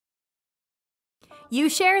You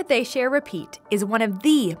share, they share, repeat is one of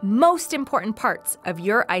the most important parts of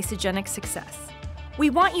your Isagenix success. We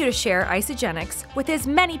want you to share Isagenix with as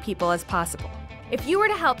many people as possible. If you were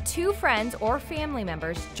to help 2 friends or family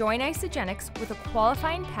members join Isagenix with a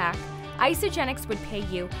qualifying pack, Isagenix would pay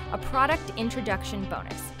you a product introduction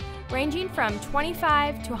bonus, ranging from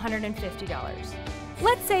 $25 to $150.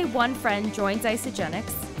 Let's say one friend joins Isagenix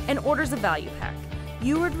and orders a value pack.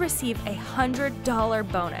 You would receive a $100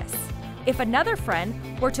 bonus. If another friend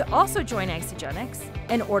were to also join Isagenix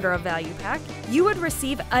and order a value pack, you would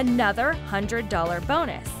receive another $100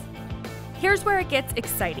 bonus. Here's where it gets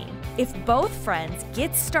exciting. If both friends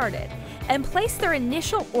get started and place their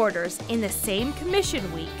initial orders in the same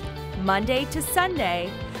commission week, Monday to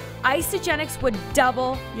Sunday, Isagenix would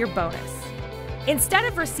double your bonus. Instead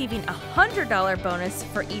of receiving a $100 bonus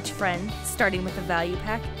for each friend starting with a value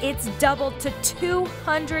pack, it's doubled to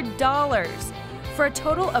 $200 for a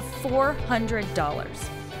total of $400.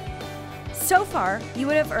 So far, you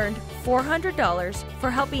would have earned $400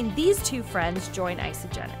 for helping these 2 friends join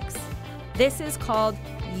Isagenix. This is called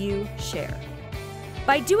You Share.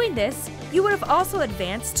 By doing this, you would have also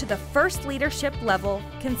advanced to the first leadership level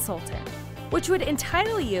consultant, which would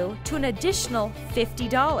entitle you to an additional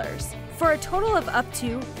 $50 for a total of up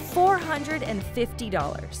to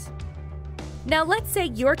 $450. Now let's say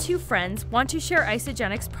your 2 friends want to share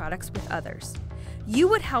Isagenix products with others. You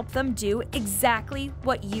would help them do exactly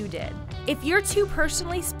what you did. If your 2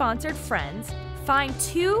 personally sponsored friends find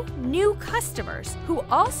 2 new customers who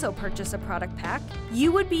also purchase a product pack,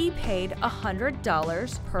 you would be paid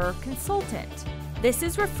 $100 per consultant. This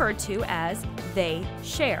is referred to as they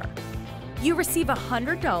share. You receive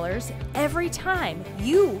 $100 every time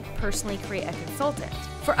you personally create a consultant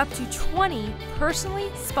for up to 20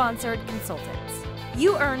 personally sponsored consultants.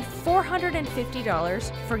 You earn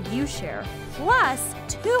 $450 for You Share plus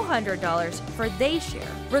 $200 for They Share,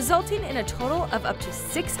 resulting in a total of up to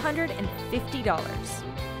 $650.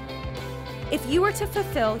 If you were to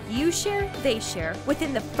fulfill You Share, They Share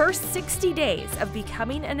within the first 60 days of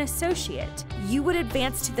becoming an associate, you would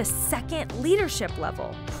advance to the second leadership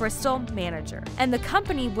level, Crystal Manager, and the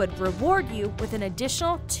company would reward you with an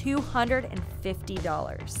additional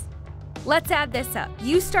 $250. Let's add this up.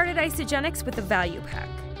 You started Isagenix with a value pack.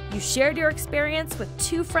 You shared your experience with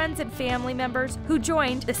 2 friends and family members who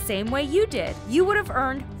joined the same way you did. You would have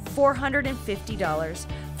earned $450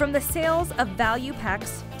 from the sales of value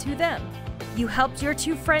packs to them. You helped your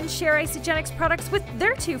 2 friends share Isagenix products with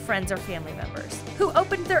their 2 friends or family members who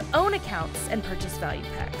opened their own accounts and purchased value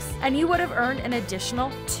packs, and you would have earned an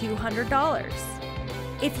additional $200.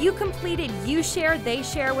 If you completed You Share, They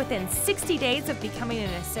Share within 60 days of becoming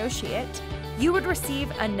an associate, you would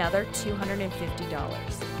receive another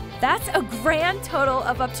 $250. That's a grand total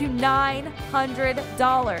of up to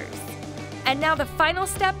 $900. And now the final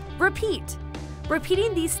step, repeat.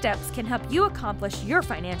 Repeating these steps can help you accomplish your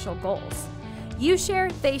financial goals. You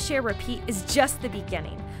Share, They Share, Repeat is just the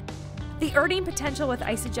beginning. The earning potential with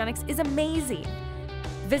Isagenix is amazing.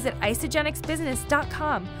 Visit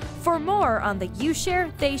isagenixbusiness.com for more on the You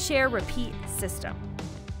Share, They Share, Repeat system.